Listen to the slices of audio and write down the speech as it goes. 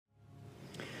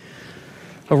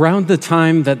Around the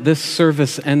time that this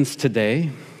service ends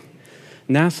today,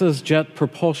 NASA's Jet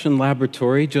Propulsion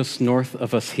Laboratory, just north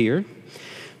of us here,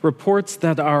 reports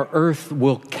that our Earth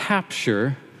will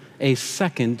capture a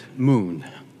second moon.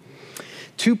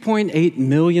 2.8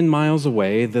 million miles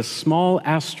away, this small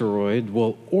asteroid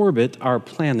will orbit our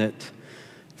planet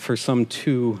for some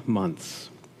 2 months.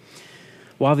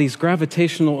 While these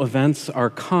gravitational events are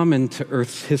common to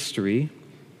Earth's history,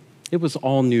 it was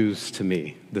all news to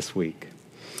me this week.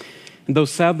 And though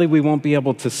sadly we won't be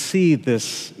able to see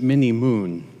this mini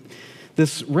moon,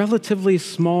 this relatively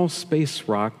small space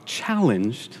rock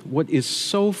challenged what is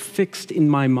so fixed in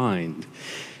my mind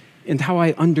and how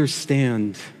I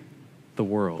understand the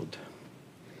world.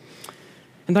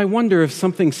 And I wonder if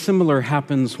something similar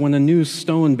happens when a new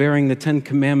stone bearing the Ten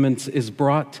Commandments is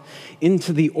brought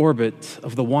into the orbit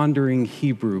of the wandering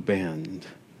Hebrew band,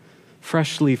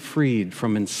 freshly freed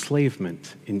from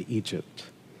enslavement in Egypt.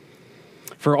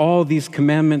 For all these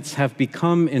commandments have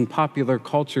become in popular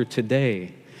culture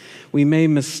today, we may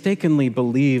mistakenly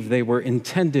believe they were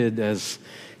intended as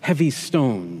heavy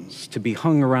stones to be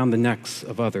hung around the necks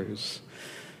of others,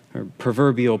 or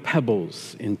proverbial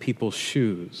pebbles in people's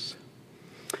shoes.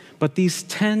 But these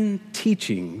 10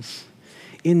 teachings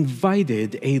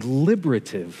invited a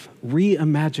liberative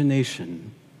reimagination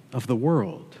of the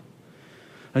world,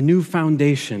 a new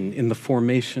foundation in the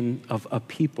formation of a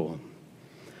people.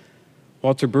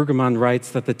 Walter Brueggemann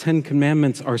writes that the Ten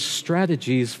Commandments are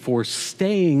strategies for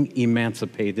staying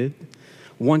emancipated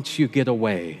once you get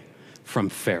away from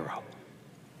Pharaoh.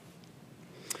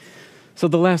 So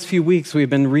the last few weeks we've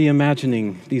been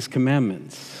reimagining these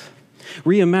commandments.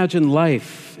 Reimagine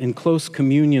life in close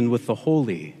communion with the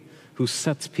Holy, who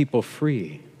sets people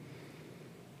free,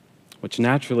 which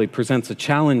naturally presents a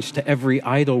challenge to every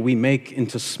idol we make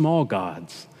into small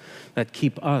gods that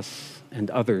keep us and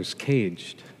others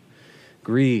caged.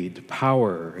 Greed,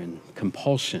 power, and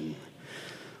compulsion,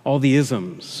 all the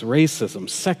isms, racism,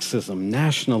 sexism,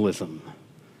 nationalism,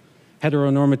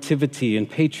 heteronormativity and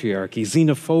patriarchy,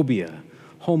 xenophobia,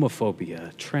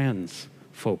 homophobia,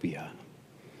 transphobia.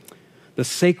 The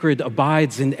sacred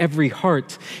abides in every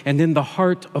heart and in the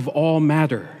heart of all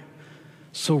matter.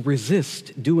 So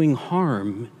resist doing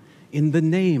harm in the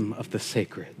name of the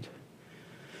sacred.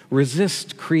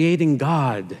 Resist creating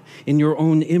God in your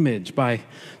own image by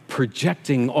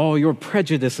projecting all your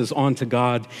prejudices onto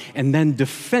God and then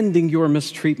defending your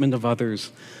mistreatment of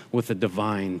others with a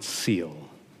divine seal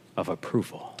of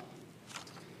approval.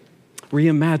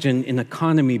 Reimagine an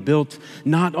economy built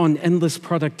not on endless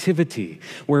productivity,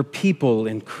 where people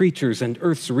and creatures and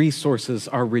Earth's resources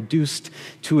are reduced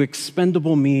to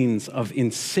expendable means of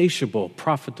insatiable,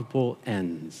 profitable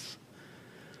ends.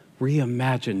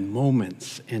 Reimagine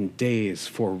moments and days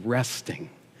for resting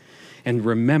and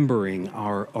remembering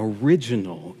our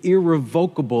original,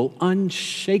 irrevocable,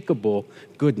 unshakable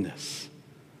goodness,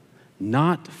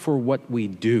 not for what we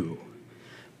do,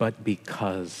 but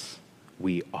because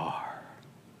we are.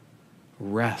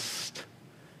 Rest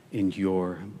in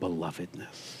your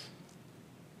belovedness.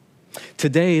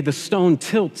 Today, the stone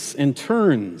tilts and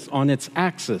turns on its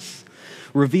axis,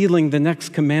 revealing the next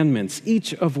commandments,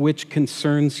 each of which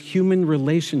concerns human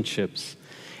relationships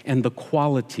and the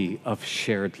quality of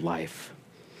shared life.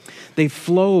 They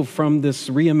flow from this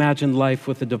reimagined life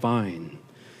with the divine,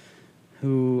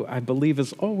 who I believe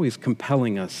is always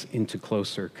compelling us into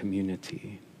closer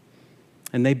community.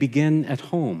 And they begin at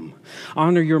home.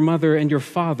 Honor your mother and your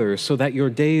father so that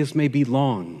your days may be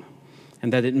long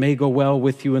and that it may go well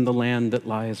with you in the land that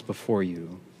lies before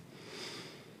you.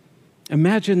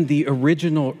 Imagine the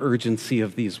original urgency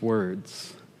of these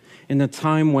words in a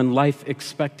time when life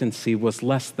expectancy was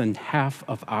less than half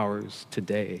of ours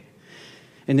today,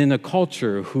 and in a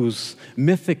culture whose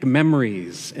mythic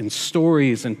memories and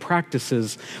stories and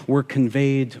practices were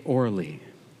conveyed orally.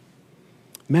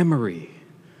 Memory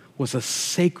was a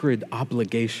sacred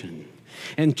obligation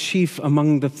and chief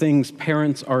among the things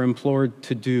parents are implored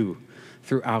to do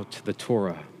throughout the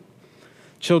Torah.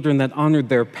 Children that honored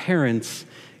their parents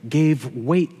gave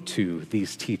weight to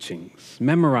these teachings,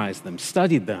 memorized them,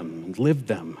 studied them, and lived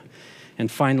them, and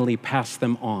finally passed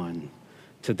them on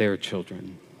to their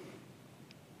children.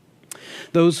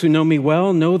 Those who know me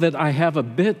well know that I have a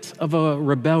bit of a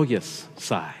rebellious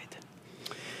side.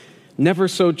 Never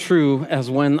so true as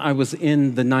when I was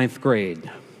in the 9th grade.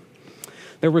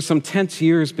 There were some tense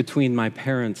years between my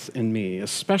parents and me,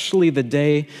 especially the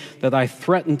day that I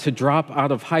threatened to drop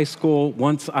out of high school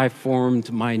once I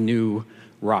formed my new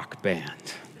rock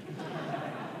band.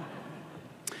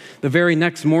 The very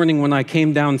next morning when I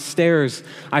came downstairs,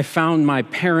 I found my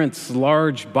parents'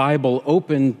 large Bible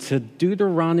open to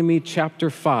Deuteronomy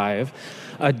chapter 5,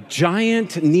 a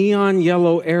giant neon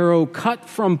yellow arrow cut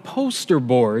from poster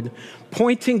board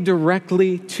pointing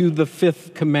directly to the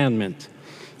fifth commandment: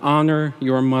 honor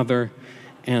your mother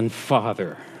and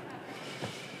father.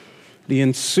 The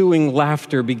ensuing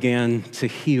laughter began to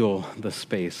heal the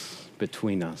space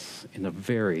between us in a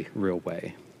very real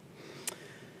way.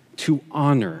 To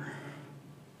honor,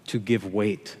 to give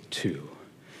weight to.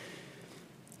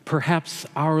 Perhaps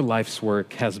our life's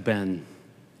work has been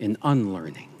in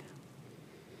unlearning,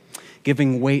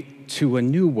 giving weight to a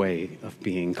new way of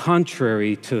being,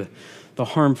 contrary to the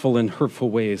harmful and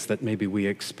hurtful ways that maybe we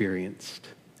experienced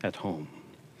at home.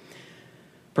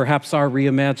 Perhaps our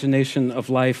reimagination of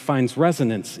life finds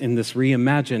resonance in this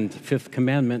reimagined fifth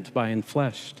commandment by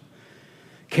Enfleshed.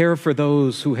 Care for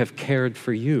those who have cared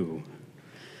for you.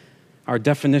 Our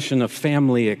definition of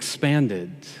family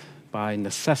expanded by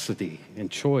necessity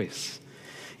and choice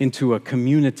into a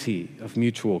community of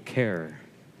mutual care.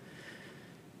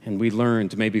 And we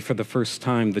learned, maybe for the first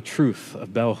time, the truth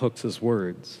of Bell Hooks'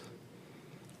 words.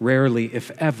 Rarely, if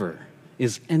ever,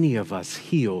 is any of us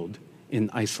healed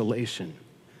in isolation.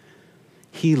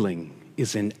 Healing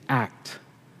is an act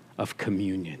of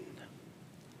communion.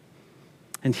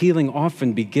 And healing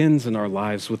often begins in our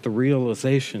lives with the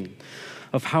realization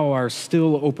of how our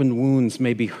still open wounds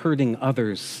may be hurting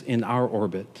others in our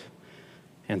orbit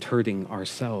and hurting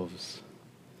ourselves.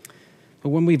 But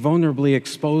when we vulnerably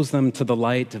expose them to the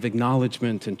light of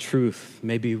acknowledgement and truth,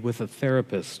 maybe with a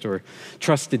therapist or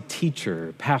trusted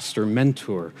teacher, pastor,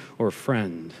 mentor, or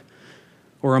friend,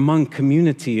 or among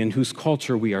community in whose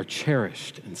culture we are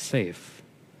cherished and safe,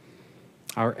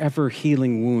 our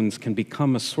ever-healing wounds can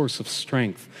become a source of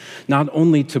strength, not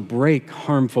only to break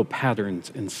harmful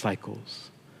patterns and cycles,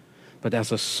 but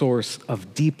as a source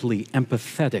of deeply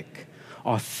empathetic,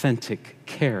 authentic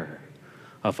care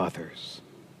of others.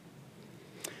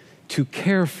 To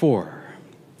care for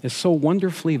is so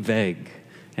wonderfully vague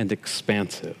and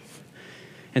expansive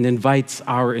and invites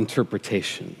our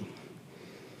interpretation.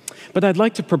 But I'd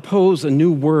like to propose a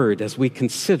new word as we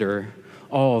consider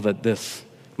all that this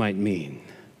might mean.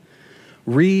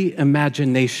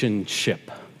 Reimagination-ship.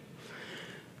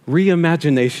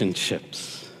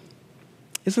 Reimagination-ships.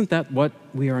 Isn't that what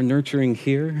we are nurturing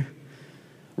here?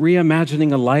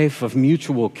 Reimagining a life of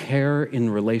mutual care in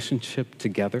relationship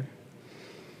together.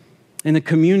 In a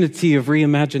community of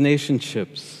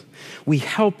reimagination-ships, we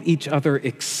help each other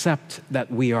accept that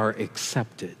we are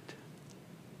accepted.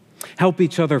 Help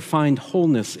each other find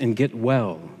wholeness and get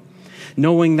well,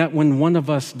 knowing that when one of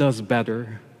us does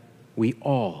better, we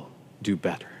all do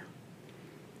better.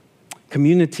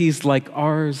 Communities like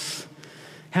ours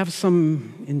have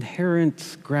some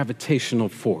inherent gravitational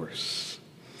force,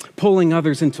 pulling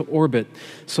others into orbit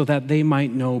so that they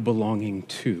might know belonging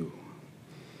too.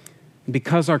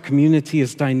 Because our community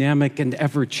is dynamic and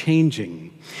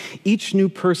ever-changing, each new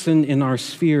person in our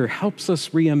sphere helps us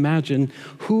reimagine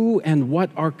who and what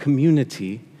our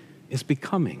community is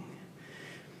becoming.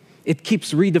 It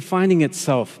keeps redefining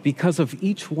itself because of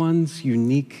each one's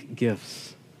unique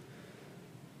gifts.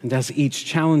 And as each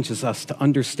challenges us to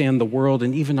understand the world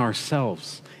and even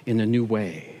ourselves in a new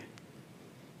way.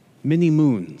 Many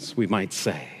moons, we might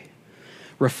say,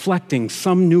 reflecting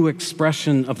some new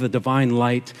expression of the divine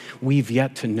light we've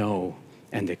yet to know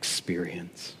and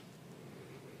experience.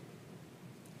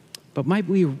 But might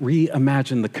we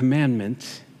reimagine the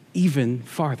commandment even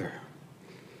farther?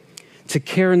 To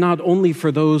care not only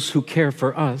for those who care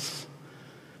for us,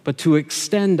 but to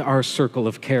extend our circle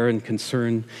of care and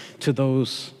concern to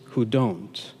those who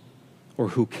don't, or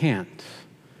who can't,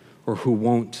 or who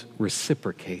won't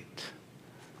reciprocate.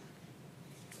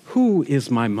 Who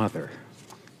is my mother?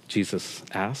 Jesus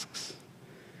asks.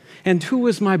 And who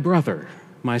is my brother,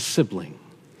 my sibling?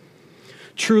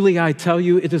 Truly, I tell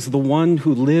you, it is the one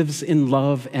who lives in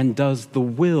love and does the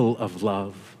will of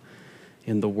love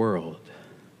in the world.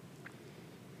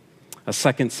 A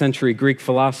second-century Greek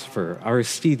philosopher,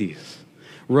 Aristides,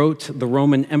 wrote the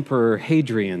Roman Emperor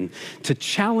Hadrian to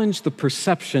challenge the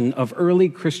perception of early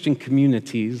Christian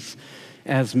communities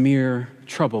as mere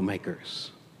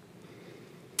troublemakers.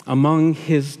 Among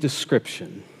his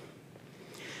description,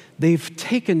 they've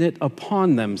taken it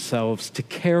upon themselves to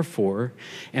care for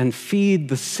and feed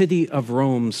the city of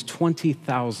Rome's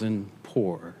 20,000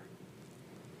 poor.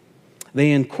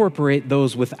 They incorporate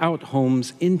those without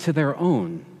homes into their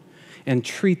own and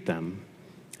treat them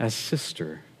as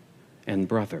sister and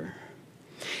brother.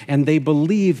 And they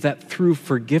believe that through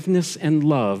forgiveness and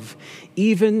love,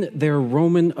 even their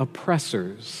Roman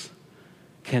oppressors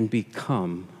can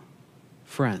become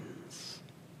friends.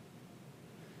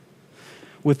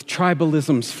 With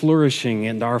tribalisms flourishing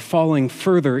and our falling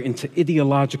further into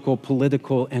ideological,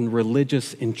 political, and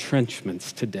religious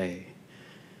entrenchments today,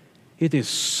 it is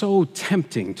so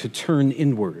tempting to turn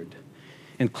inward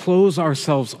and close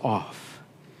ourselves off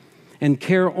and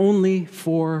care only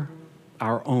for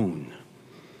our own.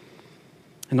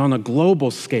 And on a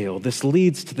global scale, this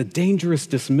leads to the dangerous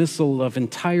dismissal of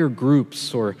entire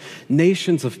groups or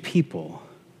nations of people.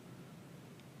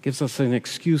 Gives us an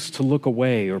excuse to look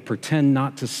away or pretend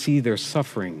not to see their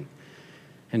suffering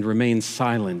and remain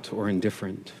silent or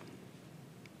indifferent.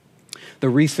 The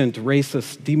recent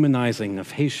racist demonizing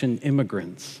of Haitian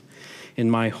immigrants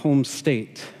in my home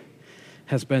state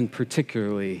has been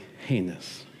particularly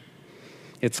heinous.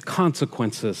 Its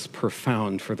consequences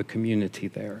profound for the community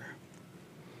there.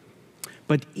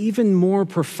 But even more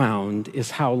profound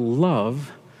is how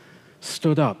love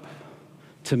stood up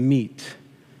to meet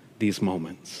these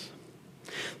moments.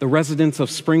 The residents of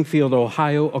Springfield,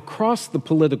 Ohio, across the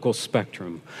political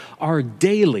spectrum, are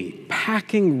daily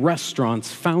packing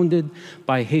restaurants founded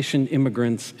by Haitian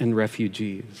immigrants and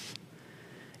refugees.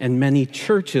 And many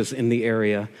churches in the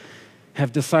area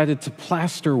have decided to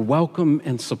plaster welcome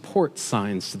and support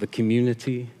signs to the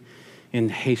community in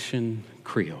Haitian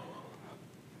Creole.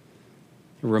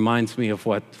 It reminds me of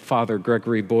what Father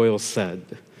Gregory Boyle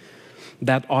said,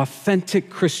 that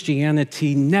authentic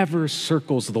Christianity never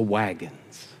circles the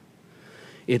wagons.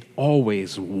 It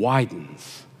always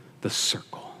widens the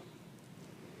circle.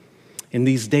 In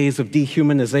these days of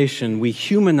dehumanization, we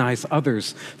humanize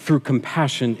others through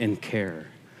compassion and care.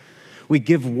 We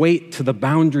give weight to the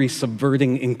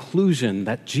boundary-subverting inclusion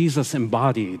that Jesus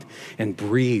embodied and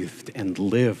breathed and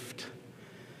lived.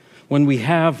 When we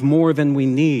have more than we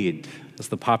need, as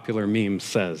the popular meme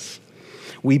says,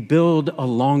 we build a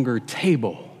longer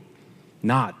table,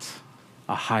 not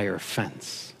a higher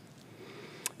fence.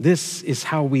 This is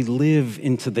how we live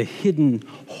into the hidden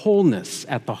wholeness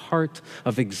at the heart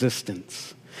of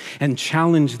existence and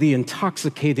challenge the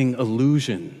intoxicating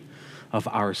illusion of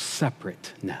our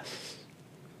separateness.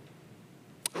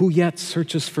 Who yet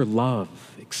searches for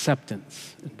love,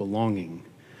 acceptance, and belonging?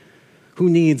 Who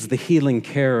needs the healing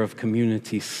care of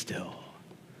community still?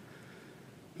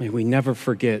 May we never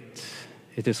forget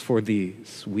it is for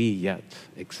these we yet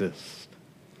exist.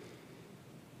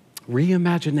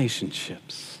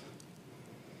 Reimaginationships.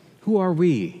 Who are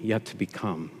we yet to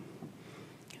become?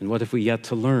 And what have we yet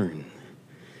to learn?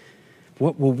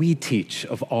 What will we teach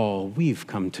of all we've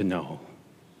come to know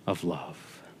of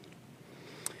love?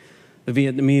 The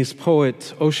Vietnamese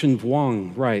poet Ocean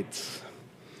Vuong writes,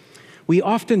 "We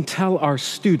often tell our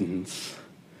students,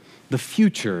 the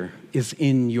future is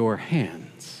in your hands.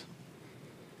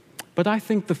 But I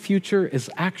think the future is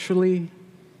actually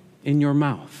in your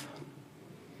mouth.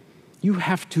 You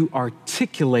have to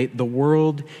articulate the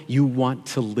world you want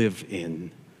to live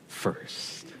in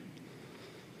first."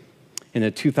 In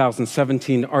a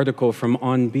 2017 article from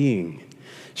On Being,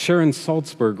 Sharon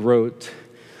Salzberg wrote,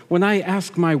 "When I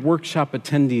ask my workshop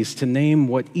attendees to name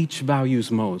what each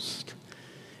values most,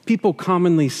 people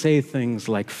commonly say things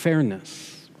like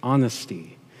fairness,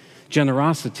 honesty,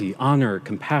 generosity, honor,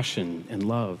 compassion, and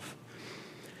love.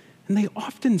 And they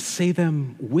often say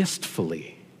them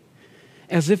wistfully,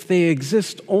 as if they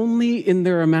exist only in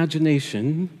their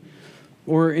imagination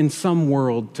or in some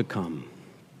world to come.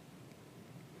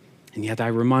 And yet I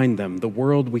remind them, the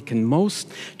world we can most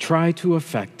try to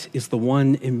affect is the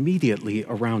one immediately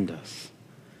around us.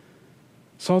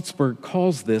 Salzberg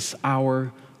calls this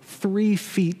our 3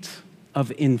 feet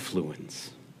of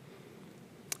influence.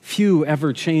 Few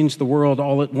ever change the world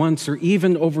all at once or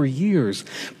even over years,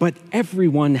 but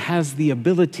everyone has the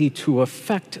ability to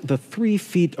affect the 3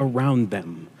 feet around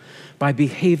them by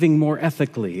behaving more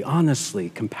ethically, honestly,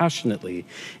 compassionately,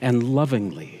 and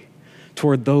lovingly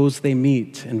toward those they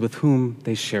meet and with whom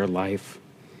they share life.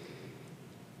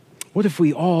 What if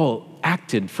we all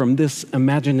acted from this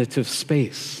imaginative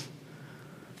space?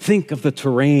 Think of the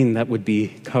terrain that would be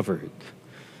covered.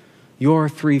 Your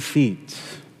 3 feet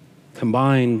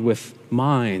combined with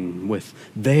mine, with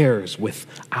theirs, with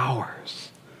ours.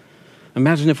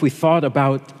 Imagine if we thought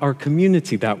about our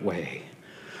community that way.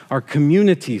 Our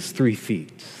community's 3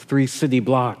 feet, 3 city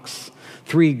blocks,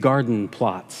 3 garden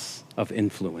plots of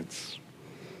influence.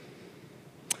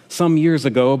 Some years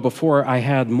ago, before I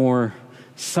had more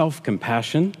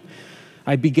self-compassion,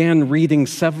 I began reading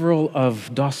several of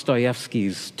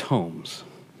Dostoevsky's tomes.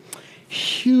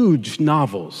 Huge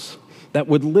novels that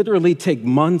would literally take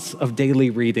months of daily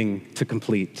reading to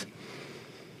complete.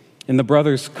 In The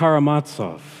Brothers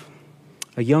Karamazov,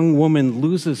 a young woman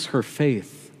loses her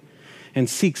faith and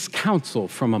seeks counsel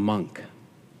from a monk.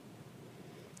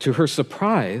 To her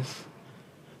surprise,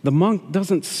 the monk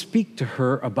doesn't speak to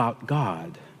her about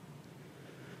God,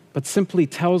 but simply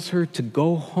tells her to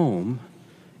go home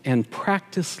and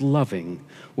practice loving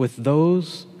with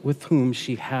those with whom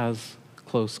she has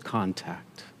close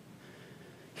contact.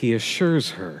 He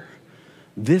assures her,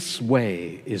 this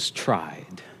way is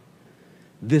tried,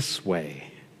 this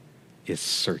way is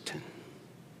certain.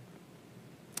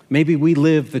 Maybe we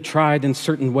live the tried and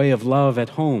certain way of love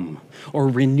at home, or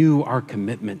renew our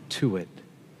commitment to it.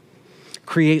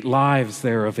 Create lives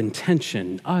there of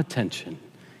intention, attention,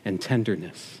 and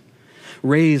tenderness.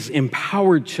 Raise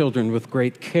empowered children with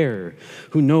great care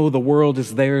who know the world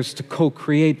is theirs to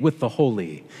co-create with the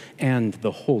holy and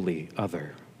the holy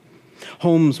other.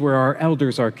 Homes where our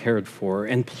elders are cared for,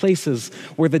 and places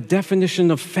where the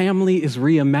definition of family is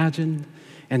reimagined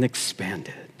and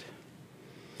expanded.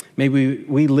 Maybe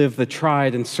we live the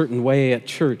tried and certain way at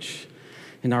church,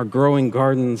 in our growing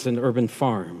gardens and urban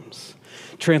farms,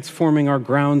 transforming our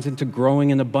grounds into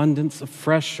growing an abundance of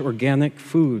fresh, organic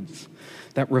foods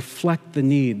that reflect the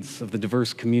needs of the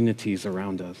diverse communities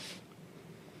around us.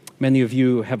 Many of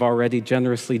you have already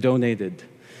generously donated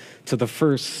to the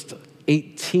first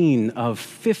 18 of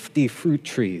 50 fruit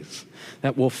trees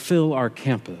that will fill our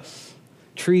campus,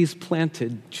 trees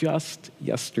planted just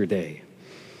yesterday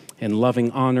in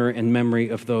loving honor and memory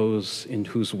of those in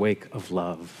whose wake of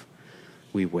love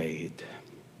we wade.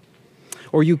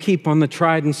 Or you keep on the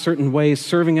tried and certain ways,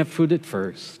 serving at Food at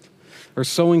First, or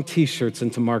sewing t-shirts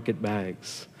into market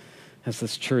bags, as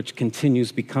this church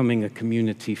continues becoming a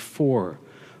community for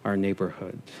our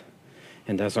neighborhood,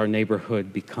 and as our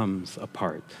neighborhood becomes a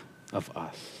part of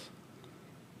us.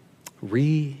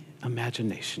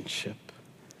 Reimaginationship.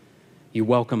 You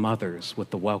welcome others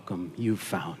with the welcome you've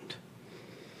found.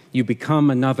 You become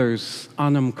another's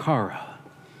anamkara,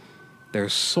 their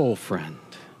soul friend,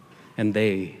 and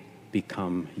they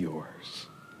become yours.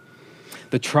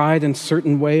 The tried and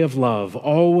certain way of love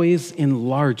always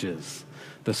enlarges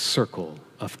the circle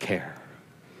of care.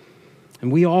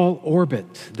 And we all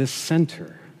orbit this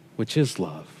center, which is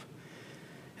love,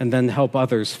 and then help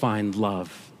others find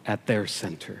love at their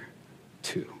center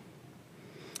too.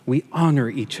 We honor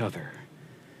each other,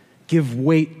 give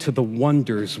weight to the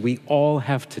wonders we all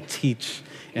have to teach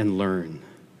and learn.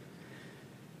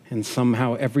 And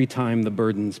somehow every time the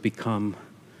burdens become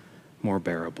more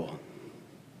bearable.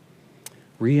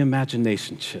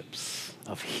 Reimaginationships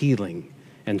of healing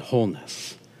and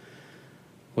wholeness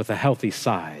with a healthy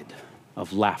side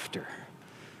of laughter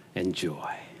and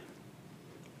joy.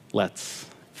 Let's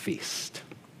feast.